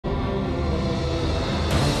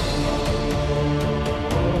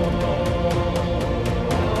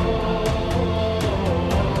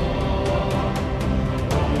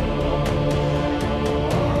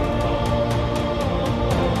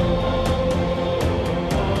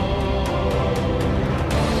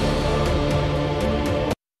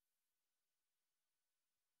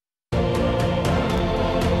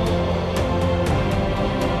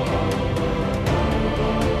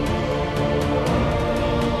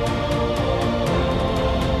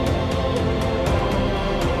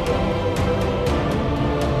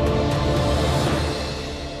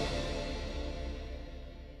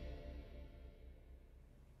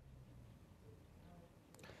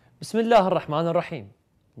Bismillah ar-Rahman ar-Rahim.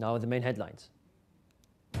 Now the main headlines.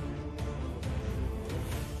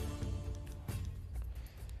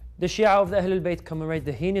 The Shia of the Ahlul Bayt commemorate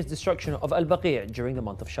the heinous destruction of Al-Baqi' during the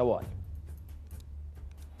month of Shawwal.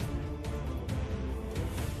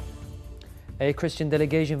 A Christian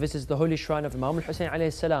delegation visits the holy shrine of Imam Hussein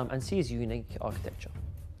alayhi salam and sees unique architecture.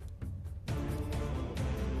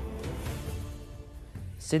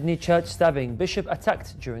 Sydney church stabbing, bishop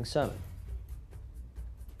attacked during sermon.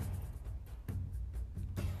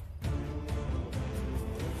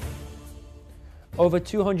 Over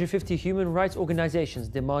 250 human rights organizations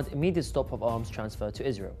demand immediate stop of arms transfer to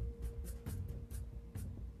Israel.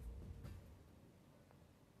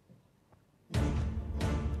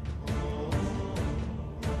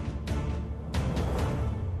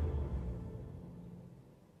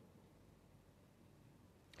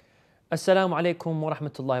 Assalamu alaikum wa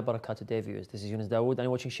rahmatullahi wa barakatuh, dear viewers. This is Yunus Dawood and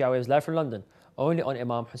you're watching Shia Waves live from London, only on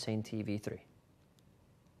Imam Hussein TV 3.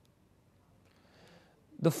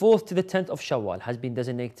 The 4th to the 10th of Shawwal has been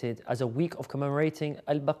designated as a week of commemorating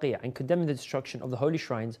Al-Baqi' and condemning the destruction of the holy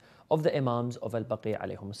shrines of the Imams of Al-Baqi'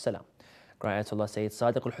 alayhum salam. Grand Ayatollah Sayyid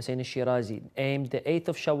Sadiq al-Hussein al-Shirazi aimed the 8th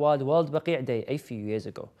of Shawwal World Baqi' Day a few years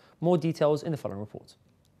ago. More details in the following report.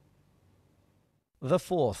 The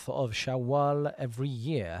 4th of Shawwal every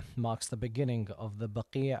year marks the beginning of the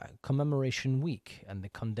Baqi' commemoration week and the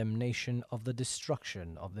condemnation of the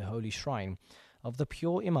destruction of the holy shrine of the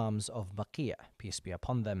pure Imams of Baqi', peace be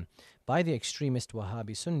upon them, by the extremist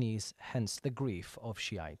Wahhabi Sunnis, hence the grief of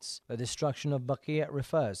Shiites. The destruction of Baqi'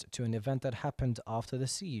 refers to an event that happened after the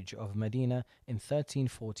siege of Medina in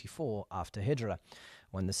 1344 after Hijrah,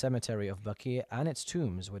 when the cemetery of Baqi' and its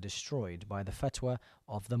tombs were destroyed by the fatwa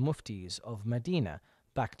of the muftis of Medina,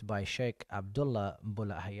 backed by Sheikh Abdullah Bul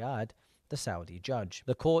Hayad, the Saudi judge.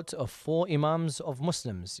 The court of 4 Imams of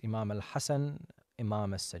Muslims, Imam al-Hasan,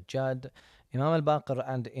 Imam al-Sajjad, Imam al-Baqir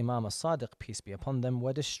and Imam al-Sadiq, peace be upon them,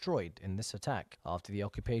 were destroyed in this attack. After the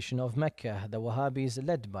occupation of Mecca, the Wahhabis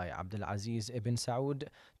led by Abdul Aziz ibn Saud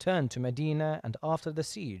turned to Medina, and after the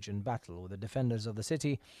siege and battle with the defenders of the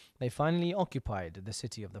city, they finally occupied the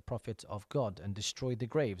city of the Prophet of God and destroyed the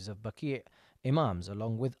graves of Baqi' Imams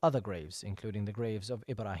along with other graves, including the graves of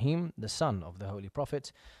Ibrahim, the son of the Holy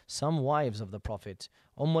Prophet, some wives of the Prophet,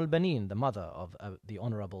 al-Banin, the mother of the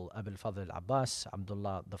Honorable Abul Fadl Abbas,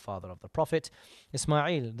 Abdullah, the father of the Prophet,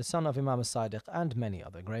 Ismail, the son of Imam al-Sadiq, and many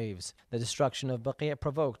other graves. The destruction of Baqi'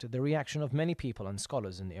 provoked the reaction of many people and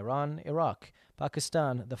scholars in Iran, Iraq,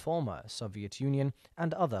 Pakistan, the former Soviet Union,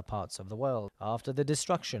 and other parts of the world. After the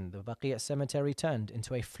destruction, the Baqi' cemetery turned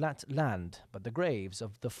into a flat land, but the graves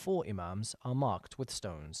of the 4 Imams are marked with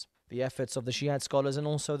stones. The efforts of the Shiite scholars and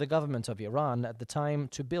also the government of Iran at the time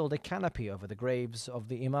to build a canopy over the graves of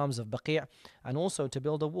the Imams of Baqi' and also to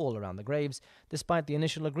build a wall around the graves, despite the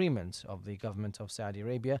initial agreement of the government of Saudi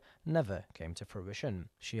Arabia, never came to fruition.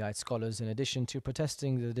 Shiite scholars, in addition to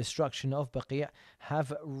protesting the destruction of Baqi',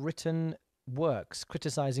 have written works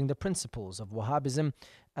criticizing the principles of Wahhabism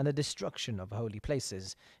and the destruction of holy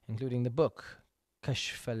places, including the book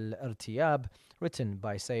Kashf al-Irtiyab, written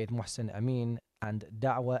by Sayyid Muhsin Amin, and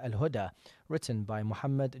Da'wa al-Huda, written by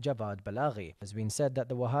Muhammad Javad Balaghi. It has been said that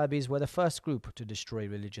the Wahhabis were the first group to destroy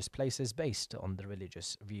religious places based on the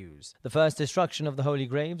religious views. The first destruction of the holy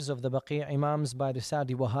graves of the Baqi' Imams by the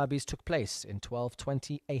Saudi Wahhabis took place in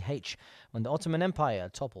 1220 AH, when the Ottoman Empire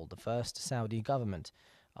toppled the first Saudi government.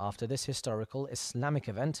 After this historical Islamic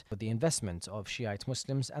event, with the investment of Shiite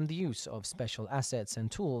Muslims and the use of special assets and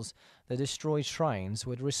tools, the destroyed shrines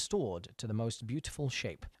were restored to the most beautiful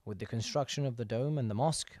shape. With the construction of the dome and the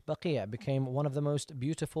mosque, Baqi' became one of the most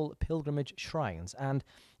beautiful pilgrimage shrines and,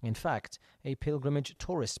 in fact, a pilgrimage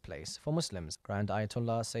tourist place for Muslims. Grand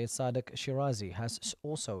Ayatollah Sayyid Sadiq Shirazi has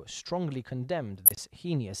also strongly condemned this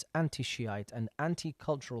heinous anti-Shiite and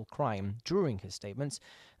anti-cultural crime during his statements.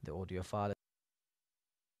 The audio file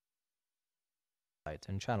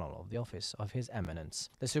and channel of the office of His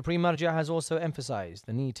Eminence. The Supreme Marja has also emphasized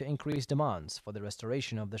the need to increase demands for the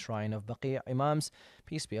restoration of the shrine of Baqi' Imams,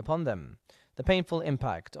 peace be upon them. The painful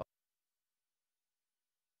impact will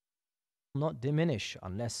not diminish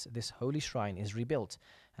unless this holy shrine is rebuilt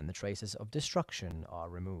and the traces of destruction are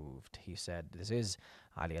removed, he said. This is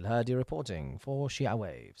Ali Al-Hadi reporting for Shia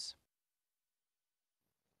Waves.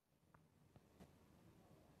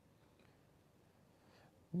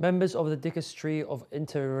 Members of the Dicastery of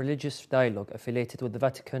Interreligious Dialogue affiliated with the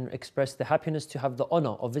Vatican expressed their happiness to have the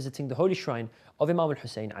honor of visiting the holy shrine of Imam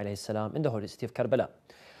Hussein alayhi salam in the holy city of Karbala.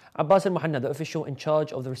 Abbas al-Muhanna, the official in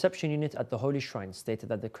charge of the reception unit at the Holy Shrine, stated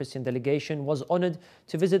that the Christian delegation was honoured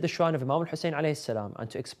to visit the shrine of Imam Hussein alayhi salam and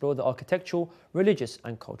to explore the architectural, religious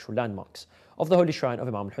and cultural landmarks of the Holy Shrine of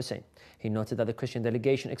Imam Hussein. He noted that the Christian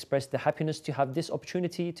delegation expressed their happiness to have this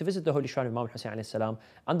opportunity to visit the Holy Shrine of Imam Hussein alayhi salam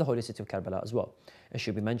and the holy city of Karbala as well. It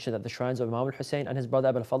should be mentioned that the shrines of Imam Hussein and his brother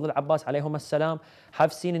Abu al-Fadl Abbas alayhum salam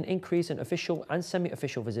have seen an increase in official and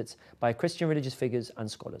semi-official visits by Christian religious figures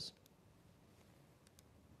and scholars.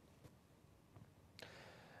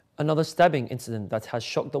 Another stabbing incident that has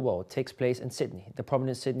shocked the world takes place in Sydney. The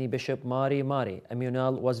prominent Sydney Bishop Mari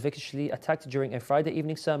Emanuel was viciously attacked during a Friday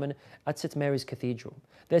evening sermon at St Mary's Cathedral.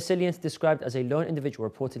 The assailant, described as a lone individual,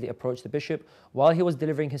 reportedly approached the bishop while he was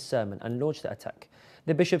delivering his sermon and launched the attack.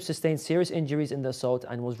 The bishop sustained serious injuries in the assault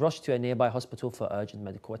and was rushed to a nearby hospital for urgent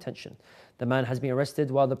medical attention. The man has been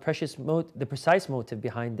arrested while the precise motive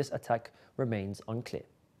behind this attack remains unclear.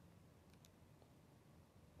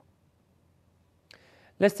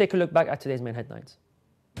 Let's take a look back at today's main headlines.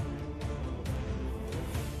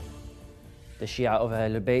 The Shia of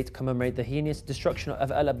Ahl al-Bayt commemorate the heinous destruction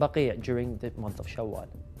of al-Baqi' during the month of Shawwal.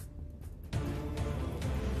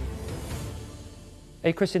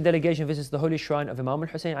 A Christian delegation visits the holy shrine of Imam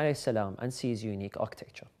Hussein alayhi salam and sees unique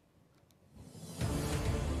architecture.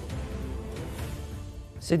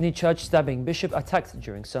 Sydney church stabbing, bishop attacked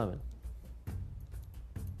during sermon.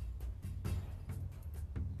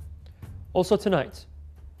 Also tonight,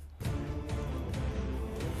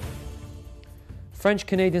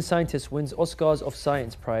 French-Canadian scientist wins Oscars of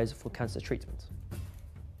Science Prize for cancer treatment.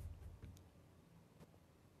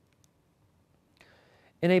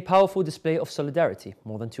 In a powerful display of solidarity,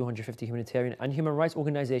 more than 250 humanitarian and human rights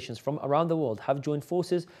organizations from around the world have joined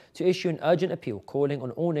forces to issue an urgent appeal calling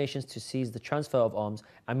on all nations to cease the transfer of arms,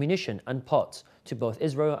 ammunition and parts to both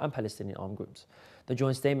Israel and Palestinian armed groups. The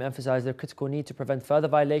joint statement emphasized the critical need to prevent further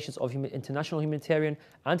violations of international humanitarian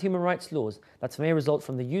and human rights laws that may result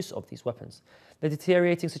from the use of these weapons. The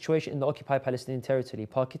deteriorating situation in the occupied Palestinian territory,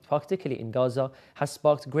 particularly in Gaza, has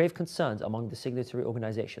sparked grave concerns among the signatory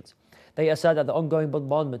organizations. They assert that the ongoing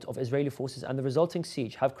bombardment of Israeli forces and the resulting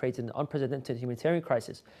siege have created an unprecedented humanitarian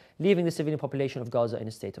crisis, leaving the civilian population of Gaza in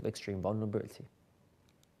a state of extreme vulnerability.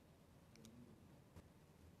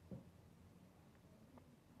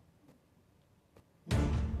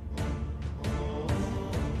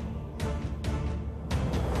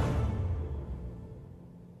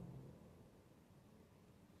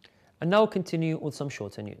 And now continue with some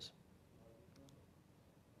shorter news.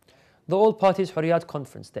 The All Parties Hurriyat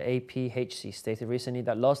Conference, the APHC, stated recently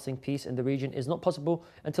that lasting peace in the region is not possible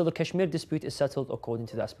until the Kashmir dispute is settled according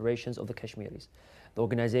to the aspirations of the Kashmiris. The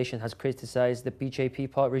organization has criticized the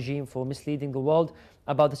BJP regime for misleading the world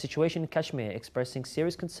about the situation in Kashmir, expressing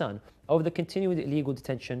serious concern over the continued illegal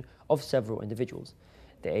detention of several individuals.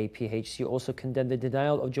 The APHC also condemned the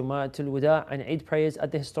denial of Jum'atul Wada and Eid prayers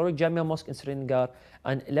at the historic Jamia Mosque in Srinagar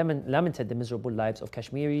and lamented the miserable lives of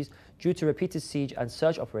Kashmiris due to repeated siege and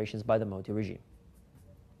search operations by the Modi regime.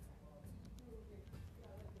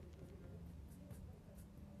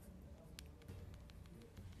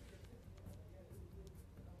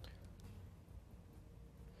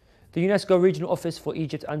 The UNESCO Regional Office for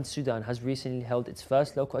Egypt and Sudan has recently held its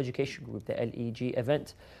first local education group, the LEG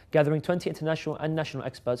event, gathering 20 international and national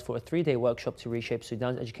experts for a 3-day workshop to reshape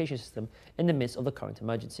Sudan's education system in the midst of the current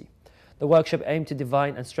emergency. The workshop aimed to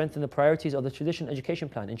define and strengthen the priorities of the traditional education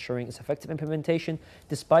plan, ensuring its effective implementation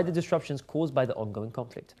despite the disruptions caused by the ongoing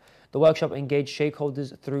conflict. The workshop engaged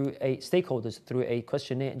stakeholders through a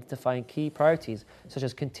questionnaire identifying key priorities such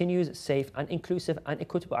as continuous, safe and inclusive and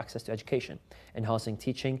equitable access to education, enhancing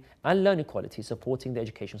teaching and learning quality, supporting the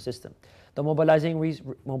education system. The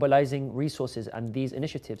mobilizing resources and these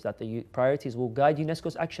initiatives that the priorities will guide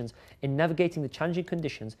UNESCO's actions in navigating the challenging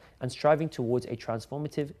conditions and striving towards a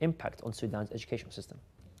transformative impact on Sudan's education system.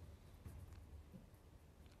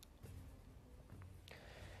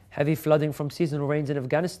 Heavy flooding from seasonal rains in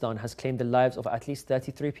Afghanistan has claimed the lives of at least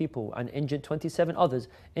 33 people and injured 27 others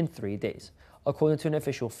in 3 days. According to an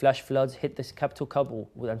official, flash floods hit the capital Kabul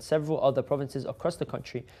and several other provinces across the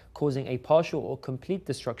country, causing a partial or complete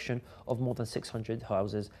destruction of more than 600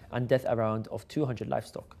 houses and death around of 200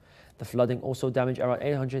 livestock. The flooding also damaged around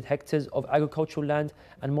 800 hectares of agricultural land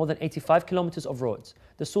and more than 85 kilometers of roads.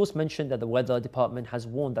 The source mentioned that the weather department has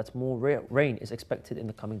warned that more rain is expected in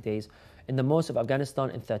the coming days in the most of Afghanistan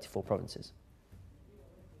in 34 provinces.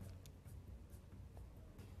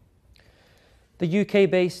 The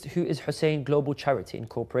UK-based Who is Hussein Global Charity, in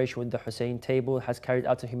cooperation with the Hussein Table, has carried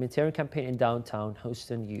out a humanitarian campaign in downtown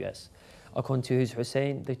Houston, US. According to Ayub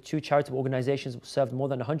Hussein, the two charitable organizations served more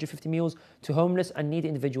than 150 meals to homeless and needy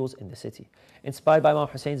individuals in the city. Inspired by Imam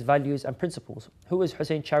Hussein's values and principles, Ayub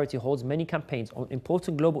Hussein Charity holds many campaigns on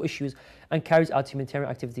important global issues and carries out humanitarian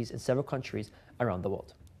activities in several countries around the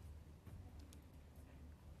world.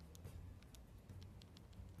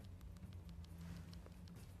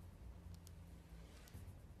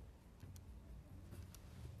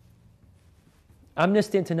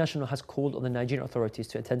 Amnesty International has called on the Nigerian authorities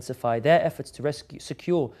to intensify their efforts to rescue,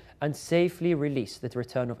 secure and safely release the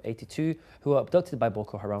return of 82 who were abducted by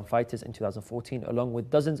Boko Haram fighters in 2014, along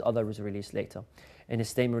with dozens others released later. In a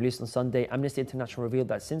statement released on Sunday, Amnesty International revealed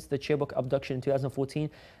that since the Chibok abduction in 2014,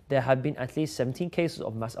 there have been at least 17 cases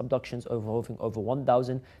of mass abductions involving over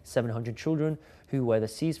 1,700 children who were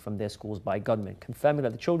seized from their schools by gunmen, confirming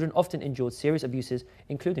that the children often endured serious abuses,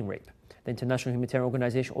 including rape. The International Humanitarian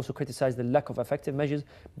Organization also criticized the lack of effective measures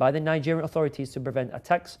by the Nigerian authorities to prevent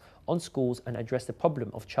attacks on schools and address the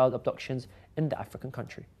problem of child abductions in the African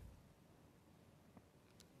country.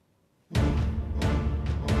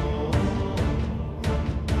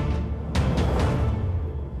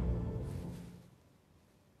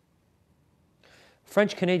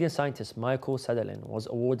 French-Canadian scientist Michael Sadelain was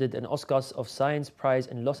awarded an Oscars of Science Prize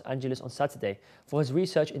in Los Angeles on Saturday for his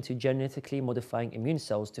research into genetically modifying immune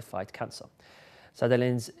cells to fight cancer.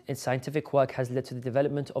 Sadelain's scientific work has led to the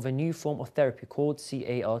development of a new form of therapy called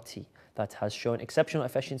CAR-T that has shown exceptional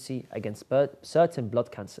efficiency against certain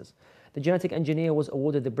blood cancers. The genetic engineer was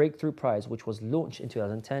awarded the Breakthrough Prize, which was launched in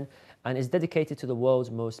 2010 and is dedicated to the world's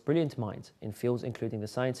most brilliant minds in fields including the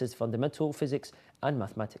sciences, fundamental physics and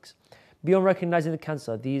mathematics. Beyond recognizing the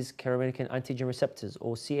cancer, these chimeric antigen receptors,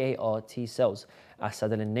 or CAR-T cells, as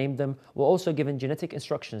Sadelain named them, were also given genetic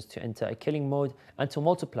instructions to enter a killing mode and to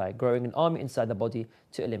multiply, growing an army inside the body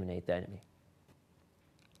to eliminate the enemy.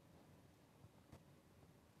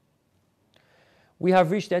 We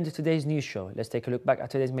have reached the end of today's news show. Let's take a look back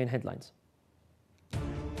at today's main headlines. The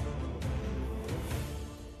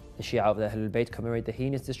Shia of the Ahlul Bayt commemorate the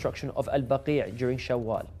heinous destruction of Al-Baqi' during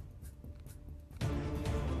Shawwal.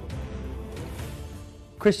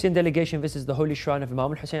 Christian delegation visits the holy shrine of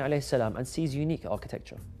Imam Hussein alayhi salam and sees unique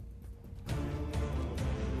architecture.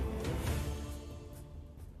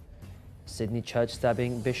 Sydney church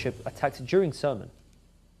stabbing bishop attacked during sermon.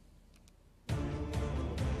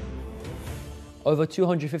 Over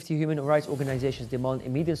 250 human rights organizations demand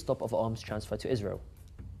immediate stop of arms transfer to Israel.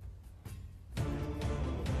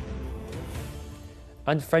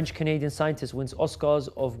 And French-Canadian scientist wins Oscars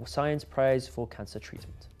of Science Prize for cancer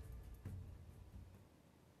treatment.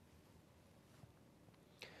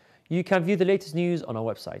 You can view the latest news on our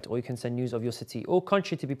website, or you can send news of your city or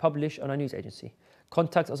country to be published on our news agency.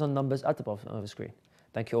 Contact us on numbers at the bottom of the screen.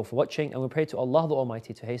 Thank you all for watching, and we pray to Allah the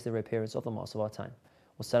Almighty to hasten the reappearance of the Master of our time.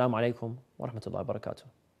 Wassalamu alaikum wa rahmatullahi wa barakatuh.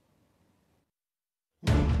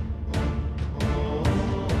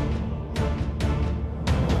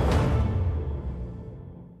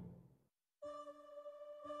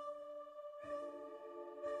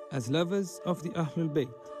 As lovers of the Ahlul Bayt,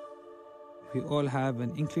 we all have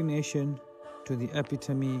an inclination to the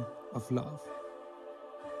epitome of love.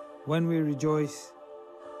 When we rejoice,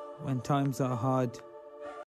 when times are hard,